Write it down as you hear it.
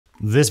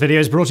This video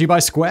is brought to you by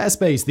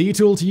Squarespace, the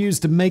tool to use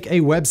to make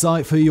a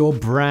website for your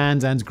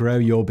brand and grow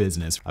your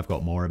business. I've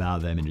got more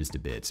about them in just a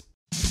bit.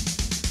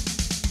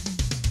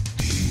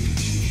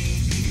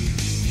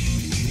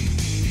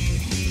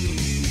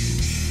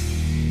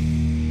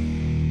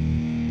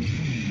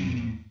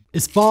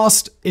 It's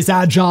fast, it's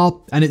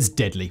agile, and it's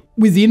deadly.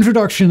 With the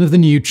introduction of the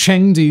new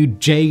Chengdu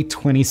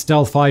J-20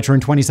 stealth fighter in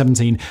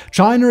 2017,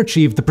 China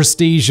achieved the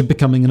prestige of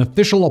becoming an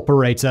official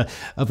operator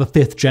of a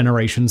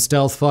fifth-generation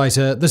stealth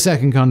fighter, the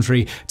second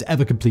country to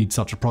ever complete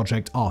such a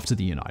project after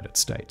the United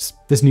States.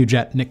 This new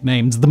jet,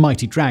 nicknamed the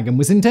Mighty Dragon,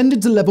 was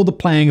intended to level the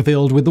playing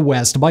field with the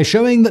West by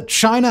showing that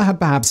China had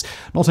perhaps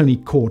not only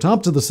caught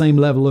up to the same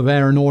level of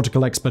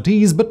aeronautical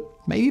expertise, but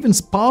may even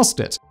surpassed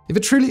it. If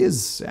it truly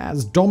is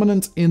as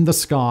dominant in the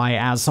sky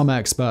as some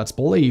experts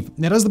believe,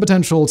 it has the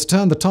potential to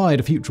turn the tide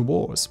of future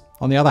wars.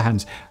 On the other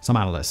hand, some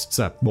analysts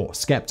are more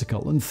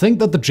skeptical and think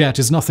that the jet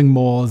is nothing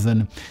more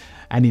than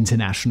an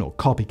international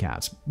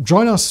copycat.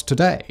 Join us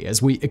today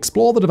as we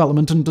explore the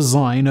development and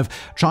design of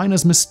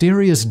China's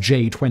mysterious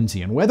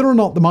J-20 and whether or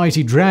not the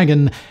Mighty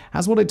Dragon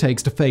has what it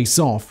takes to face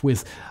off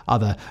with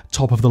other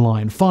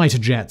top-of-the-line fighter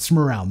jets from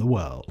around the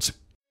world.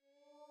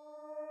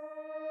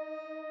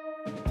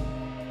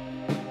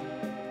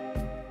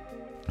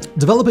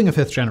 Developing a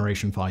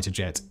fifth-generation fighter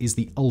jet is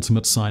the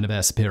ultimate sign of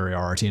air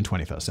superiority in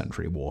 21st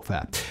century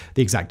warfare.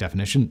 The exact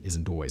definition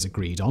isn't always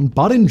agreed on,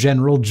 but in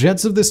general,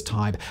 jets of this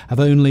type have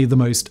only the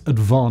most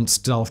advanced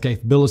stealth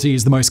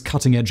capabilities, the most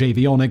cutting-edge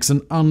avionics,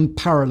 and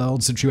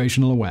unparalleled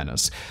situational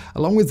awareness.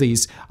 Along with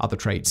these, other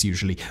traits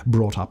usually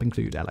brought up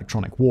include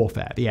electronic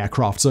warfare, the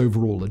aircraft's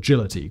overall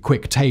agility,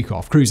 quick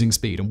takeoff, cruising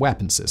speed, and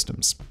weapon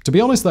systems. To be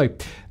honest though,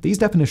 these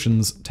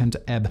definitions tend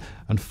to ebb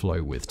and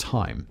flow with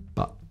time,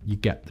 but you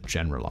get the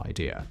general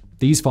idea.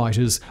 These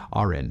fighters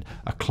are in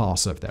a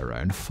class of their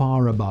own,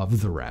 far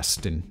above the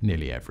rest in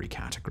nearly every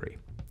category.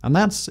 And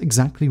that's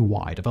exactly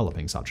why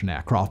developing such an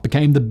aircraft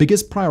became the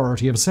biggest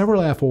priority of several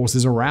air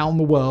forces around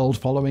the world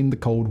following the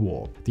Cold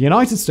War. The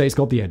United States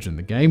got the edge in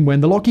the game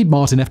when the Lockheed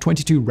Martin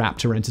F-22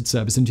 Raptor entered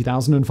service in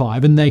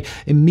 2005, and they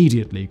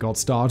immediately got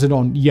started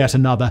on yet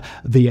another,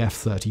 the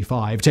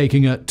F-35,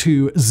 taking a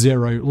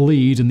 2-0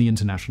 lead in the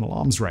international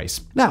arms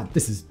race. Now,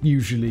 this is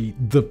usually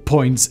the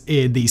point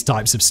in these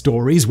types of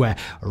stories where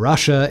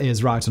Russia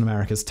is right on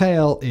America's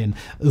tail in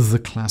the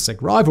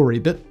classic rivalry,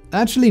 but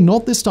actually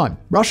not this time.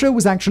 Russia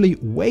was actually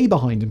way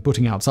behind in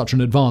putting out such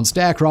an advanced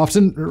aircraft,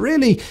 and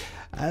really,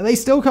 they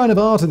still kind of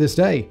are to this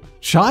day.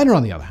 China,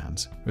 on the other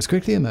hand, was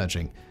quickly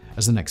emerging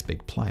as the next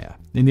big player.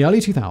 In the early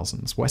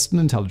 2000s, Western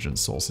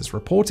intelligence sources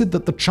reported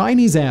that the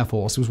Chinese Air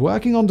Force was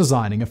working on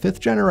designing a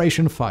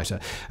fifth-generation fighter,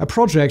 a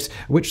project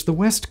which the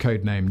West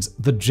codenamed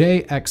the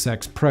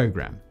JXX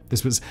program.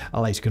 This was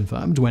later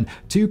confirmed when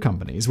two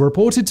companies were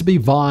reported to be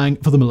vying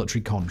for the military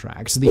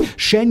contracts, the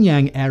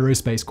Shenyang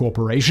Aerospace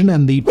Corporation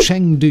and the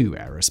Chengdu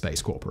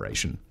Aerospace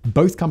Corporation.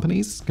 Both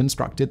companies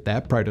constructed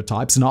their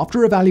prototypes, and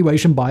after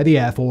evaluation by the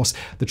Air Force,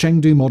 the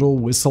Chengdu model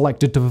was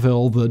selected to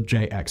fulfill the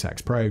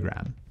JXX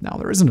program. Now,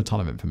 there isn't a ton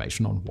of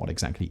information on what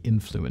exactly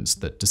influenced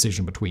the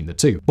decision between the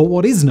two, but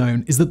what is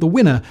known is that the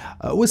winner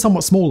was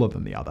somewhat smaller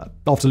than the other.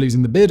 After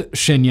losing the bid,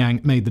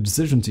 Shenyang made the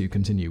decision to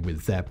continue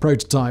with their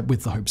prototype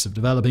with the hopes of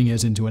developing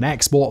it into an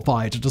export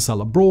fighter to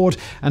sell abroad,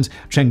 and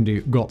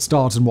Chengdu got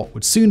started in what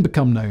would soon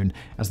become known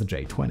as the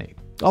J-20.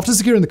 After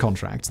securing the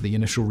contract, the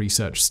initial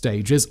research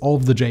stages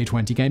of the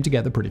J-20 came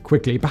together pretty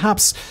quickly,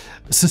 perhaps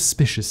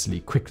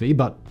suspiciously quickly,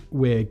 but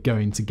we're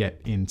going to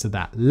get into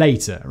that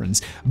later. And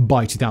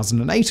by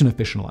 2008, an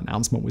official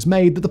announcement was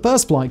made that the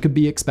first flight could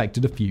be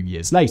expected a few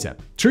years later.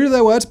 True to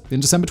their word,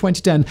 in December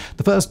 2010,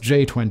 the first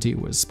J-20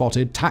 was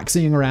spotted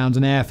taxiing around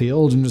an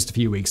airfield, and just a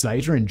few weeks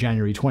later, in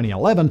January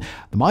 2011,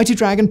 the Mighty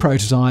Dragon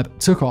prototype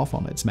took off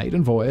on its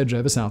maiden voyage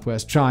over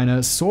southwest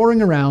China,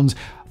 soaring around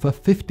for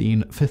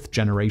 15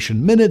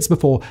 fifth-generation minutes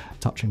before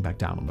touching back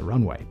down on the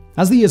runway.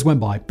 As the years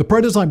went by, the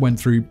prototype went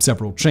through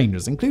several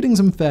changes, including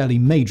some fairly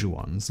major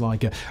ones,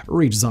 like a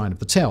redesign of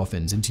the tail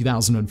fins in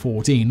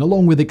 2014,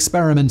 along with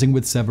experimenting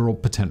with several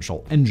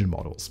potential engine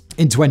models.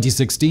 In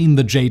 2016,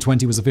 the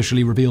J-20 was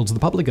officially revealed to the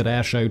public at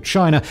Airshow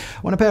China,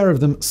 when a pair of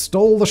them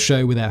stole the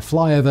show with their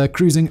flyover,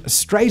 cruising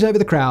straight over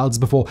the crowds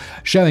before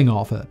showing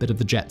off a bit of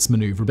the jet's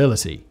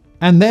maneuverability.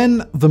 And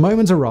then the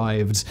moment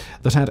arrived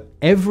that had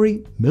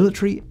every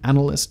military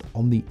analyst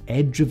on the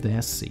edge of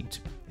their seat.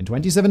 In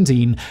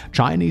 2017,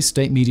 Chinese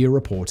state media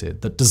reported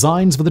that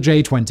designs for the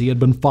J-20 had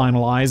been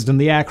finalized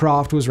and the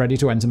aircraft was ready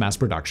to enter mass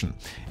production.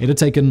 It had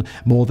taken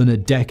more than a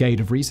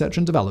decade of research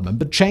and development,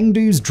 but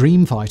Chengdu's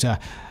dream fighter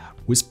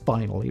was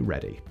finally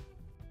ready.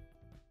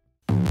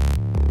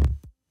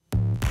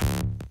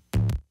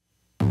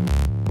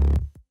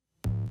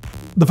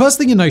 The first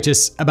thing you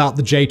notice about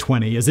the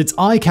J-20 is its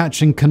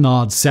eye-catching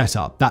canard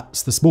setup.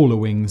 That's the smaller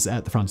wings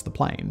at the front of the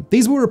plane.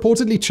 These were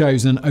reportedly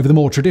chosen over the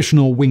more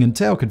traditional wing and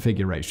tail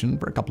configuration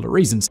for a couple of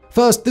reasons.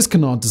 First, this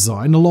canard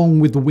design, along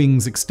with the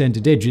wing's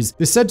extended edges,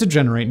 is said to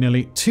generate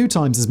nearly 2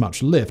 times as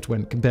much lift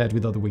when compared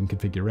with other wing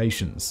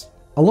configurations.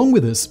 Along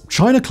with this,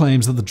 China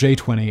claims that the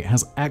J-20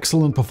 has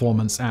excellent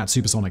performance at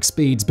supersonic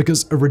speeds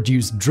because of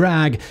reduced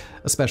drag,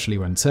 especially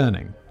when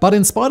turning. But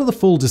in spite of the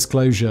full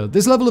disclosure,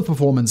 this level of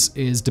performance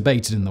is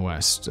debated in the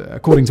West.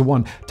 According to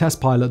one test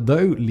pilot,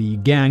 though, Li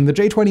Gang, the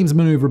J-20's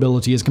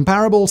maneuverability is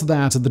comparable to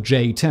that of the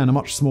J-10, a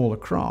much smaller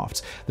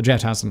craft. The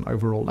jet has an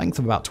overall length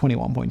of about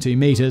 21.2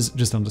 meters,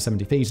 just under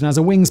 70 feet, and has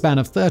a wingspan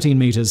of 13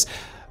 meters,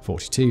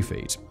 42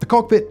 feet. The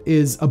cockpit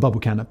is a bubble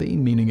canopy,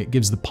 meaning it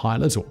gives the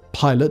pilot or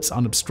pilots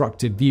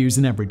unobstructed views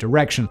in every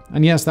direction.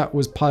 And yes, that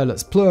was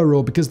pilots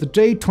plural, because the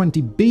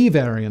J-20B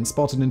variant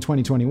spotted in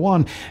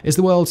 2021 is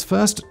the world's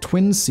first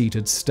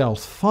twin-seated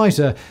stealth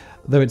fighter,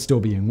 though it's still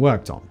being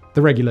worked on.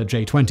 The regular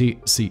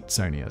J-20 seats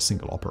only a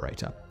single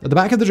operator. At the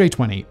back of the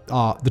J-20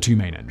 are the two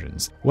main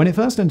engines. When it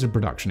first entered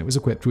production, it was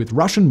equipped with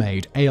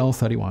Russian-made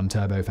AL-31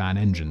 turbofan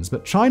engines,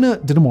 but China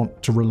didn't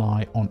want to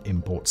rely on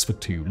imports for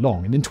too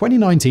long, and in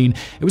 2019,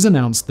 it was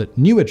announced that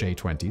newer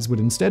J-20s would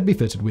instead be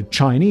fitted with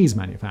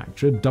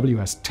Chinese-manufactured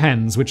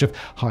WS-10s, which have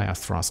higher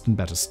thrust and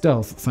better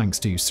stealth thanks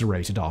to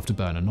serrated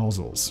afterburner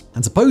nozzles.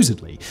 And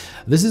supposedly,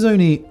 this is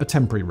only a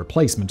temporary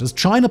replacement, as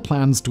China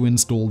plans to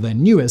install their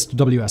newest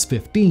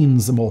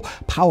WS-15s, a more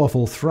powerful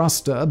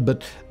thruster,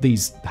 but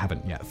these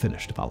haven't yet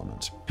finished development.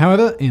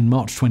 However, in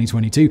March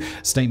 2022,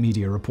 state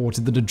media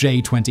reported that a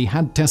J-20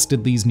 had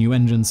tested these new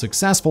engines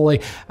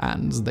successfully,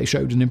 and they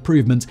showed an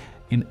improvement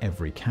in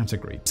every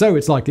category. So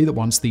it's likely that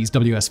once these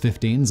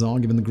WS-15s are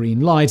given the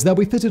green light, they'll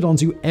be fitted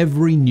onto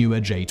every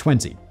newer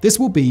J-20. This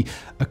will be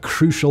a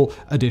crucial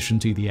addition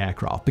to the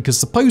aircraft, because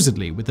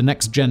supposedly with the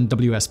next-gen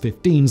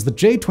WS-15s, the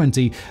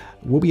J-20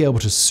 will be able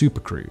to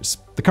supercruise.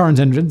 The current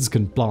engines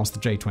can blast the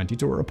J-20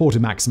 to a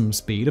reported maximum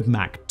speed of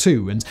Mach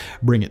 2 and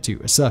bring it to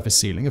a surface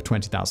ceiling of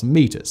 20,000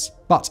 meters.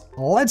 But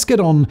let's get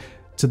on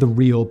to the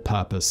real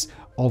purpose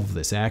of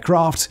this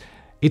aircraft: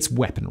 its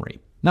weaponry.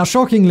 Now,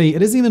 shockingly,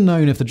 it isn't even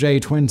known if the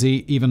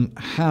J-20 even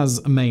has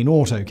a main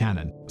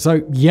autocannon.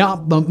 So yeah,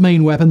 the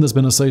main weapon that's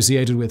been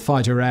associated with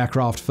fighter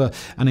aircraft for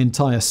an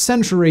entire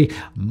century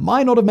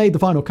might not have made the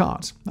final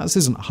cut. This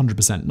isn't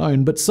 100%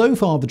 known, but so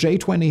far the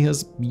J-20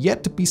 has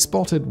yet to be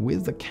spotted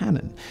with a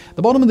cannon.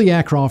 The bottom of the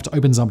aircraft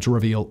opens up to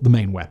reveal the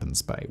main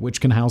weapons bay,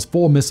 which can house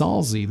 4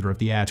 missiles, either of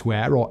the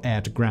air-to-air or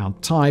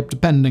air-to-ground type,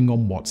 depending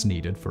on what's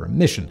needed for a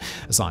mission.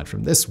 Aside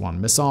from this, one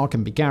missile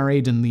can be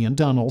carried in the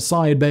internal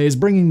side bays,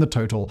 bringing the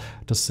total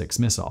to 6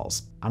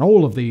 missiles. And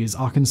all of these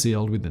are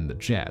concealed within the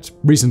jet.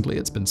 Recently,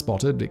 it's been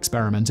spotted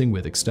experimenting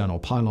with external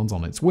pylons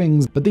on its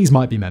wings, but these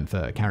might be meant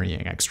for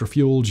carrying extra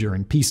fuel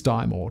during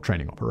peacetime or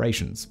training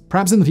operations.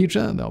 Perhaps in the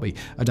future, they'll be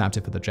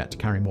adapted for the jet to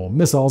carry more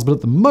missiles, but at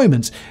the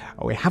moment,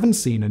 we haven't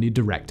seen any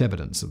direct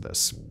evidence of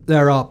this.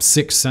 There are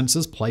 6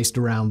 sensors placed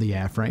around the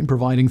airframe,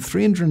 providing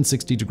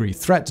 360-degree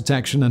threat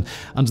detection, and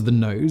under the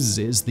nose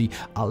is the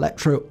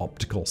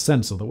electro-optical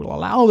sensor that will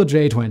allow the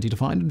J-20 to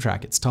find and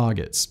track its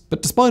targets.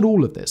 But despite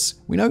all of this,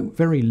 we know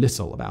very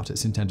little about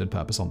its intended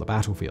purpose on the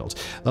battlefield.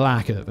 The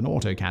lack of an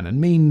autocannon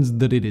means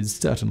that it is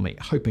certainly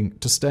hoping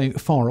to stay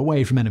far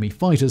away from enemy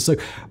fighters, so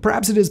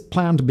perhaps it is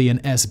planned to be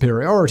an air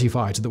superiority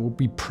fighter that will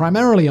be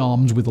primarily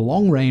armed with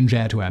long-range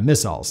air-to-air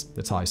missiles.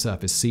 Its high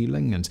surface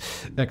ceiling and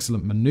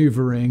excellent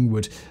maneuvering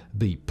would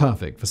be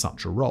perfect for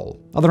such a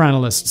role. Other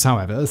analysts,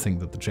 however,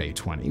 think that the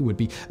J-20 would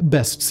be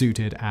best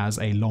suited as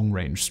a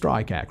long-range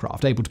strike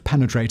aircraft, able to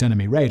penetrate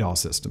enemy radar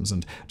systems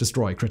and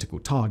destroy critical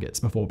targets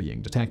before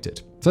being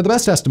detected. So the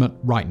best estimate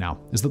right now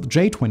is that the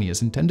J-20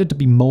 is intended to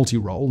be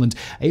multi-role and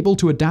able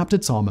to adapt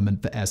its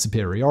armament for air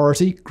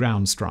superiority,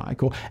 ground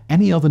strike, or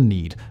any other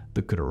need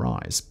that could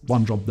arise.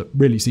 One job that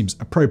really seems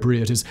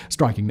appropriate is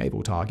striking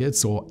naval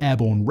targets or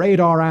airborne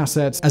radar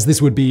assets, as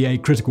this would be a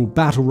critical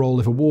battle role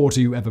if a war were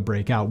to ever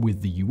break out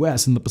with the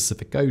US in the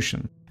Pacific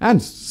Ocean.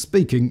 And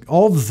speaking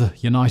of the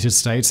United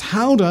States,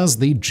 how does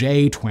the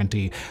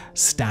J-20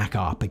 stack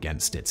up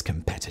against its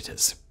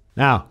competitors?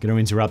 Now, going to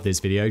interrupt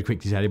this video to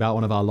quickly tell you about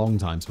one of our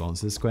longtime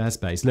sponsors,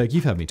 Squarespace. Look,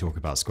 you've heard me talk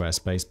about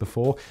Squarespace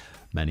before,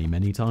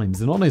 many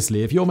times. And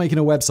honestly, if you're making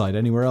a website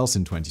anywhere else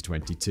in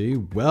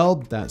 2022, well,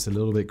 that's a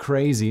little bit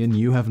crazy and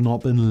you have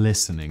not been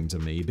listening to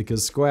me,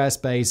 because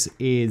Squarespace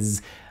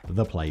is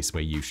the place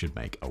where you should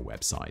make a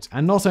website.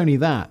 And not only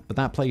that, but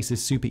that place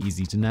is super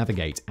easy to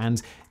navigate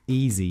and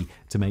easy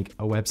to make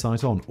a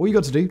website on. All you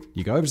got to do,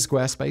 you go over to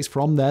Squarespace.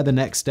 From there, the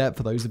next step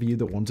for those of you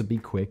that want to be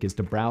quick is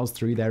to browse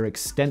through their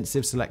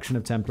extensive selection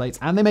of templates,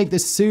 and they make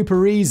this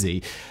super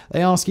easy.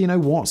 They ask you,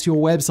 what's your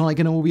website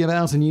going to be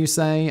about? And you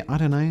say, I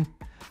don't know,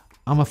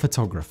 I'm a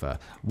photographer,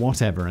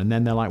 whatever. And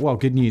then they're like, well,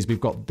 good news,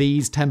 we've got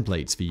these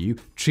templates for you.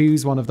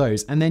 Choose one of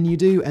those. And then you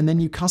do, and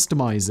then you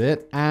customize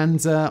it.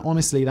 And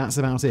honestly, that's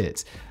about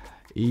it.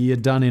 You're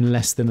done in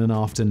less than an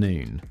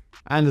afternoon.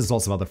 And there's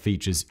lots of other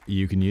features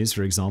you can use.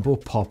 For example,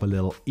 pop a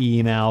little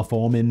email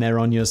form in there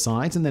on your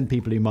site, and then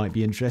people who might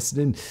be interested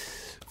in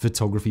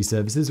photography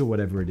services or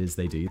whatever it is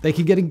they do. They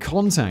can get in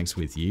contact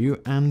with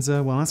you and,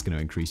 well, that's going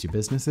to increase your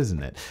business,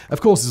 isn't it? Of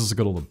course, it's also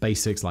got all the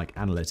basics like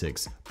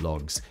analytics,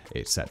 blogs,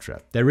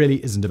 etc. There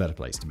really isn't a better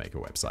place to make a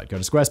website. Go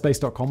to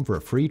squarespace.com for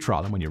a free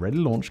trial, and when you're ready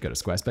to launch, go to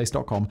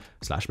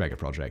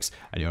squarespace.com/megaprojects,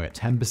 and you'll get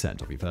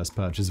 10% off your first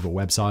purchase of a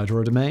website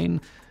or a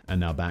domain. And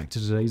now back to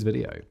today's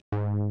video.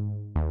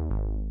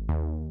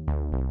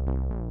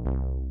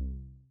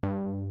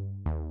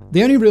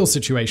 The only real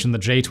situation the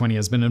J-20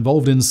 has been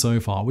involved in so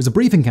far was a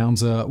brief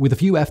encounter with a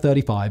few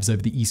F-35s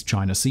over the East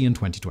China Sea in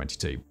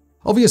 2022.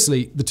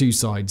 Obviously, the two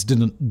sides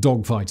didn't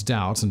dogfight it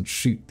out and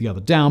shoot the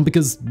other down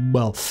because,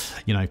 well,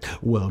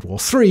 World War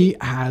III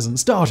hasn't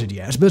started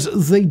yet, but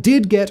they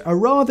did get a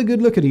rather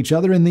good look at each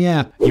other in the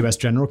air. US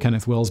General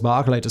Kenneth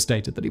Wilsbach later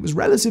stated that he was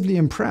relatively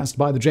impressed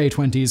by the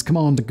J-20's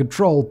command and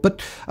control,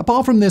 but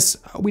apart from this,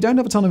 we don't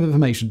have a ton of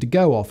information to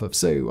go off of,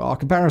 so our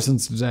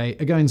comparisons today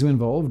are going to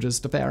involve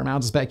just a fair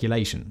amount of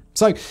speculation.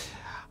 So,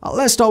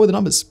 let's start with the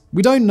numbers.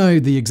 We don't know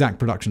the exact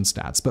production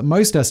stats, but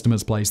most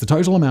estimates place the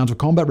total amount of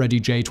combat-ready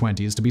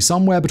J-20s to be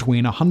somewhere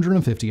between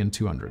 150 and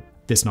 200.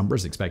 This number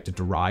is expected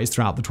to rise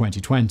throughout the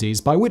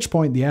 2020s, by which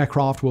point the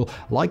aircraft will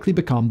likely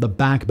become the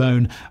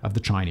backbone of the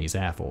Chinese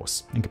Air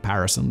Force. In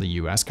comparison, the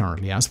US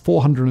currently has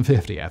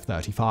 450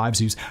 F-35s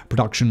whose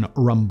production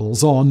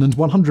rumbles on, and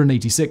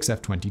 186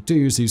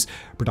 F-22s whose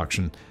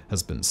production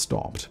has been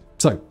stopped.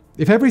 So,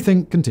 if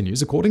everything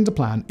continues according to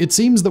plan, it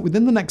seems that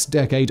within the next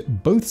decade,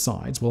 both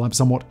sides will have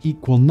somewhat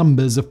equal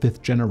numbers of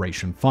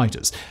fifth-generation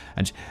fighters.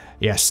 And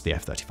yes, the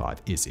F-35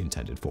 is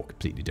intended for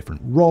completely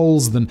different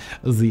roles than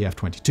the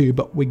F-22,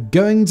 but we're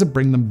going to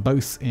bring them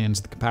both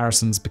into the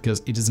comparisons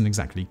because it isn't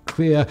exactly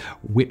clear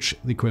which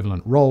the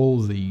equivalent role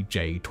the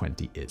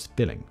J-20 is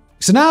filling.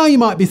 So now you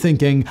might be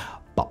thinking,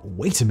 but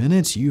wait a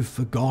minute, you've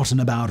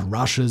forgotten about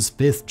Russia's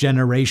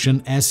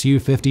fifth-generation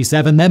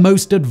Su-57, their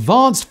most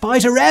advanced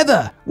fighter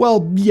ever!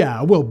 Well,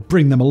 yeah, we'll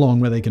bring them along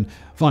where they can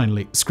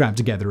finally scrap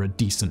together a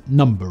decent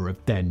number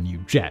of their new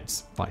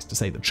jets. Suffice to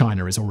say that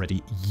China is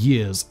already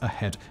years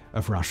ahead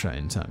of Russia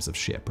in terms of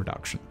sheer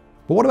production.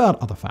 But what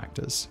about other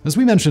factors? As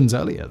we mentioned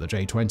earlier, the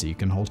J-20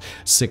 can hold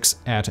 6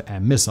 air-to-air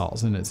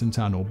missiles in its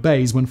internal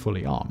bays when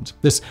fully armed.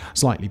 This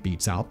slightly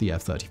beats out the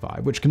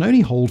F-35, which can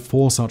only hold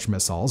 4 such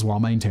missiles while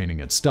maintaining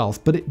its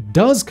stealth, but it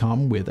does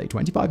come with a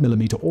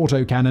 25mm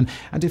autocannon,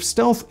 and if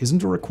stealth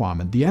isn't a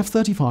requirement, the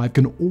F-35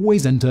 can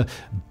always enter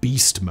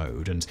beast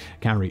mode and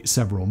carry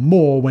several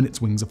more when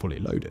its wings are fully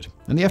loaded.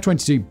 And the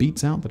F-22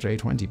 beats out the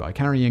J-20 by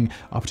carrying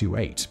up to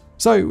 8.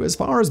 So, as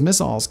far as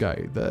missiles go,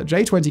 the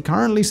J-20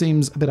 currently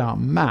seems a bit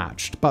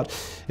outmatched, but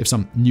if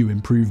some new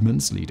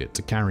improvements lead it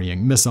to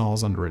carrying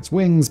missiles under its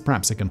wings,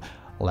 perhaps it can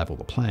level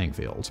the playing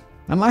field.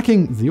 And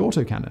lacking the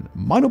autocannon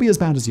might not be as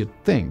bad as you'd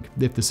think.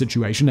 If the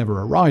situation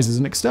ever arises,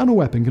 an external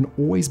weapon can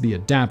always be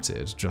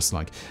adapted, just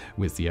like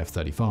with the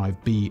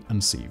F-35 B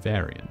and C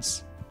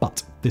variants.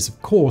 But this,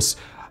 of course,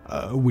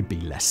 would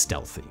be less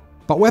stealthy.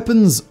 But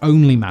weapons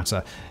only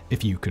matter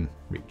if you can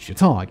reach your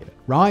target,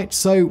 right?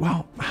 So,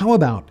 well, how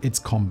about its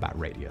combat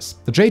radius?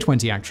 The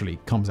J-20 actually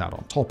comes out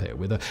on top here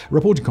with a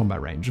reported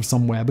combat range of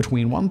somewhere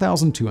between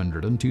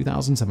 1,200 and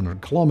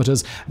 2,700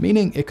 kilometers,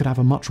 meaning it could have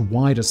a much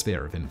wider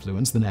sphere of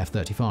influence than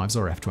F-35s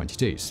or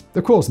F-22s.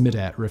 Of course,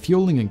 mid-air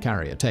refueling and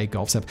carrier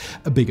takeoffs have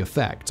a big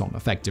effect on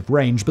effective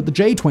range, but the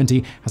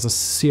J-20 has a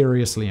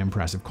seriously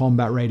impressive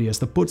combat radius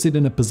that puts it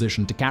in a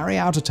position to carry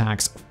out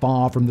attacks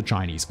far from the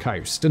Chinese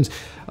coast, and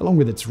along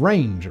with its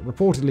range, it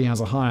reportedly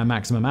has a higher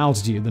maximum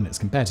altitude than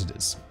its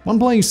competitors. One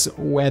place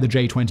where the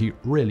J-20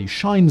 really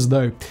shines,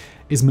 though,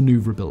 is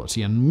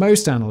maneuverability, and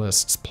most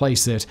analysts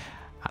place it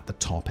at the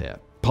top here.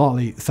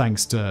 Partly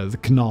thanks to the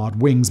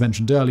canard wings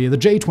mentioned earlier, the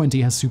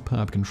J-20 has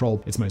superb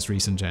control. Its most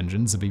recent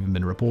engines have even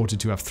been reported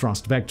to have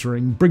thrust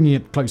vectoring, bringing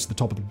it close to the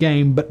top of the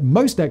game, but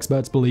most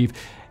experts believe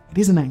it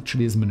isn't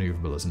actually as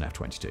maneuverable as an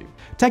F-22.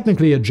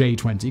 Technically, a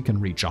J-20 can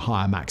reach a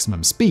higher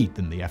maximum speed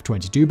than the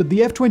F-22, but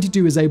the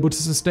F-22 is able to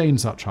sustain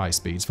such high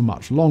speeds for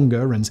much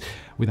longer and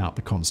without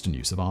the constant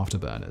use of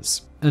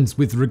afterburners. And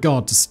with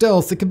regard to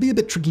stealth, it can be a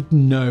bit tricky to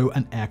know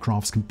an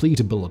aircraft's complete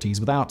abilities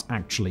without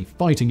actually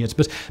fighting it,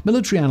 but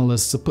military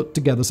analysts have put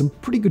together some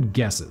pretty good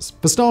guesses.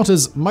 For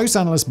starters, most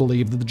analysts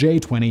believe that the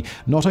J-20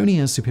 not only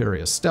has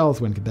superior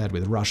stealth when compared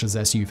with Russia's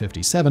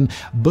Su-57,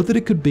 but that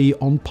it could be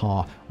on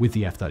par with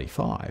the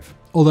F-35.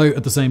 Although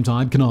at the same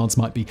time, canards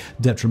might be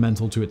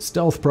detrimental to its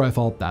stealth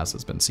profile, as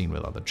has been seen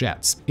with other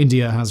jets.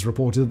 India has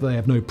reported that they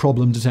have no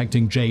problem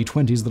detecting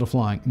J-20s that are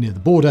flying near the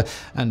border,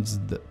 and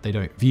that they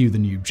don't view the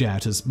new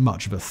jet as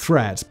much of a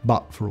threat,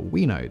 but for all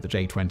we know, the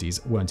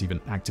J-20s weren't even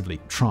actively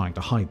trying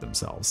to hide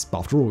themselves.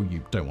 After all,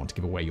 you don't want to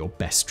give away your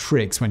best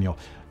tricks when you're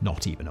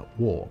not even at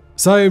war.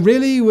 So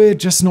really, we're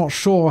just not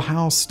sure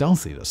how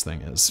stealthy this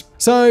thing is.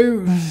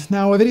 So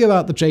now a video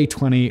about the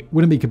J-20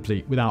 wouldn't be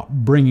complete without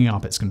bringing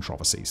up its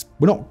controversies.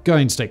 We're not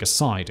going to take a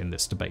side in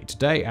this debate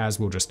today, as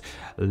we'll just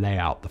lay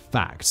out the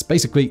facts.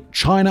 Basically,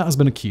 China has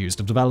been accused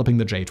of developing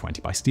the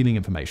J-20 by stealing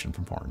information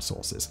from foreign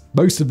sources.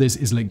 Most of this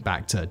is linked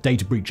back to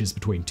data breaches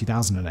between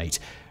 2008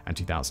 and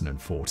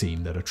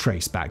 2014 that are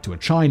traced back to a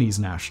Chinese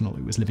national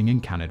who was living in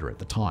Canada at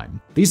the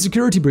time. These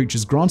security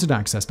breaches granted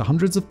access to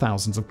hundreds of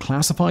thousands of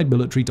classified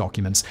military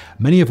documents,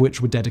 many of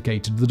which were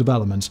dedicated to the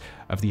development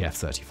of the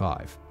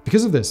F-35.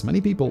 Because of this,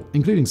 many people,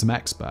 including some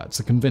experts,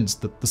 are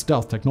convinced that the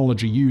stealth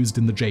technology used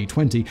in the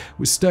J-20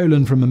 was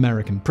stolen from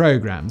American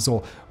programs,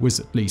 or was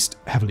at least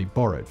heavily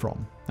borrowed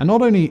from. And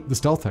not only the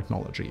stealth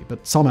technology,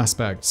 but some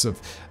aspects of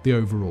the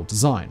overall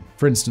design.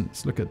 For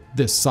instance, look at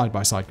this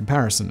side-by-side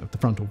comparison of the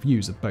frontal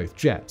views of both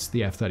jets,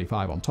 the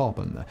F-35 on top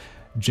and the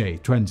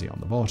J-20 on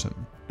the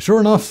bottom. Sure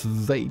enough,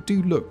 they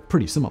do look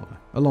pretty similar.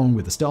 Along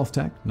with the stealth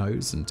tech,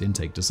 nose, and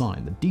intake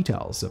design, the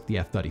details of the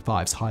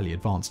F-35's highly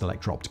advanced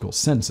electro-optical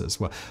sensors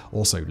were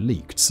also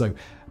leaked, so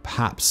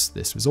perhaps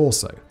this was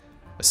also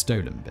a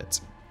stolen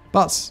bit.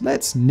 But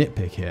let's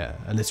nitpick here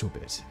a little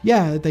bit.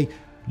 Yeah, they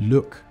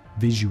look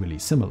visually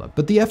similar,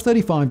 but the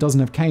F-35 doesn't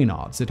have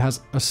canards. It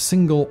has a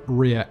single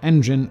rear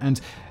engine,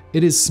 and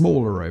it is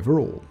smaller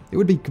overall. It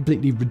would be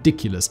completely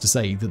ridiculous to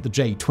say that the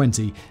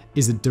J-20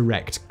 is a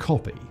direct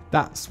copy.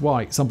 That's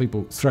why some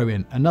people throw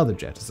in another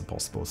jet as a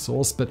possible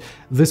source, but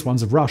this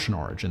one's of Russian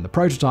origin, the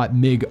prototype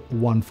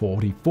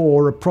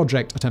MiG-144, a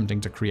project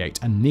attempting to create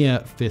a near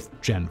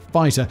 5th-gen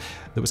fighter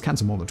that was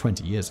cancelled more than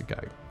 20 years ago.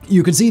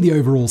 You could see the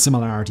overall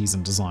similarities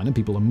in design, and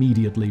people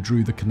immediately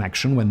drew the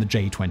connection when the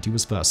J-20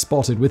 was first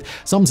spotted, with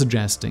some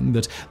suggesting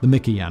that the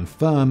Mikoyan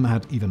firm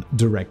had even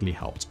directly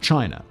helped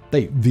China.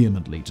 They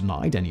vehemently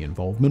denied any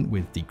involvement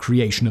with the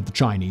creation of the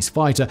Chinese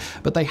fighter,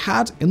 but they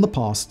had in the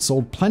past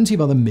sold plenty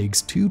of other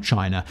MiGs to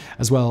China,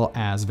 as well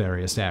as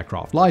various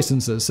aircraft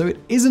licenses, so it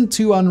isn't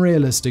too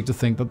unrealistic to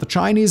think that the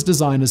Chinese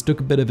designers took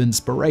a bit of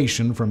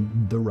inspiration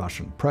from the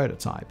Russian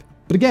prototype.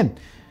 But again,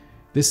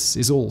 this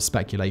is all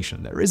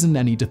speculation. There isn't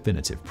any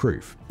definitive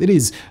proof. It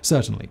is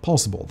certainly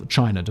possible that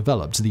China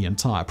developed the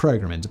entire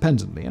program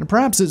independently, and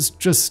perhaps it's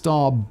just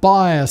our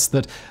bias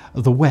that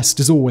the West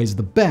is always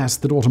the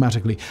best that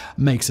automatically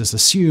makes us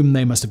assume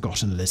they must have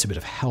gotten a little bit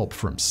of help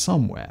from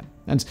somewhere.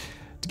 And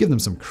to give them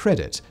some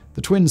credit,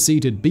 the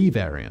twin-seated B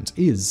variant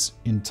is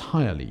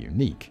entirely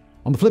unique.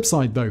 On the flip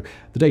side, though,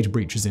 the data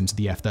breaches into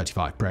the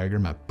F-35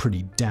 program are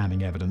pretty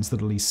damning evidence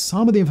that at least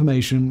some of the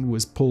information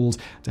was pulled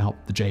to help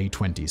the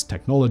J-20's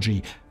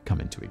technology come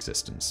into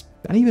existence.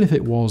 And even if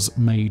it was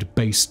made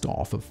based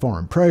off of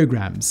foreign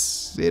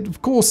programs, it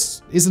of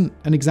course isn't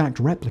an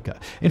exact replica.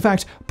 In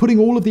fact, putting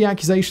all of the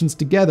accusations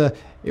together,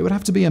 it would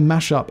have to be a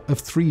mashup of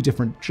 3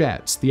 different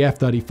jets, the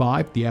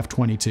F-35, the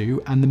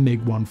F-22, and the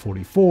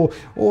MiG-144,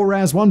 or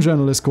as one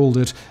journalist called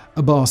it,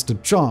 a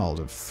bastard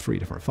child of 3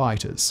 different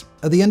fighters.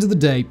 At the end of the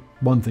day,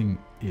 one thing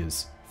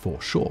is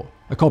for sure.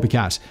 A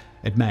copycat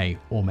it may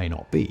or may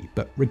not be,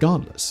 but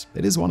regardless,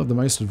 it is one of the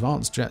most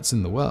advanced jets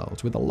in the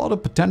world, with a lot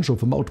of potential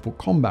for multiple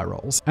combat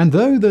roles. And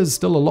though there's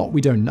still a lot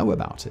we don't know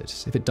about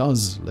it, if it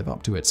does live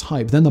up to its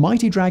hype, then the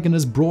Mighty Dragon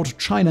has brought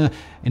China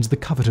into the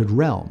coveted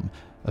realm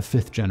of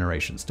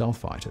 5th-generation stealth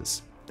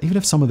fighters. Even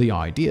if some of the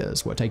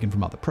ideas were taken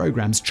from other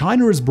programs,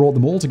 China has brought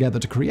them all together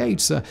to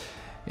create an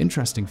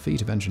interesting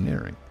feat of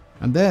engineering.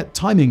 And their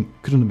timing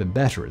couldn't have been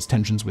better as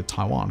tensions with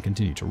Taiwan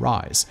continue to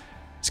rise.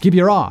 So keep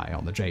your eye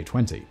on the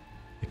J-20.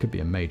 It could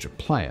be a major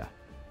player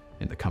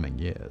in the coming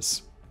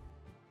years.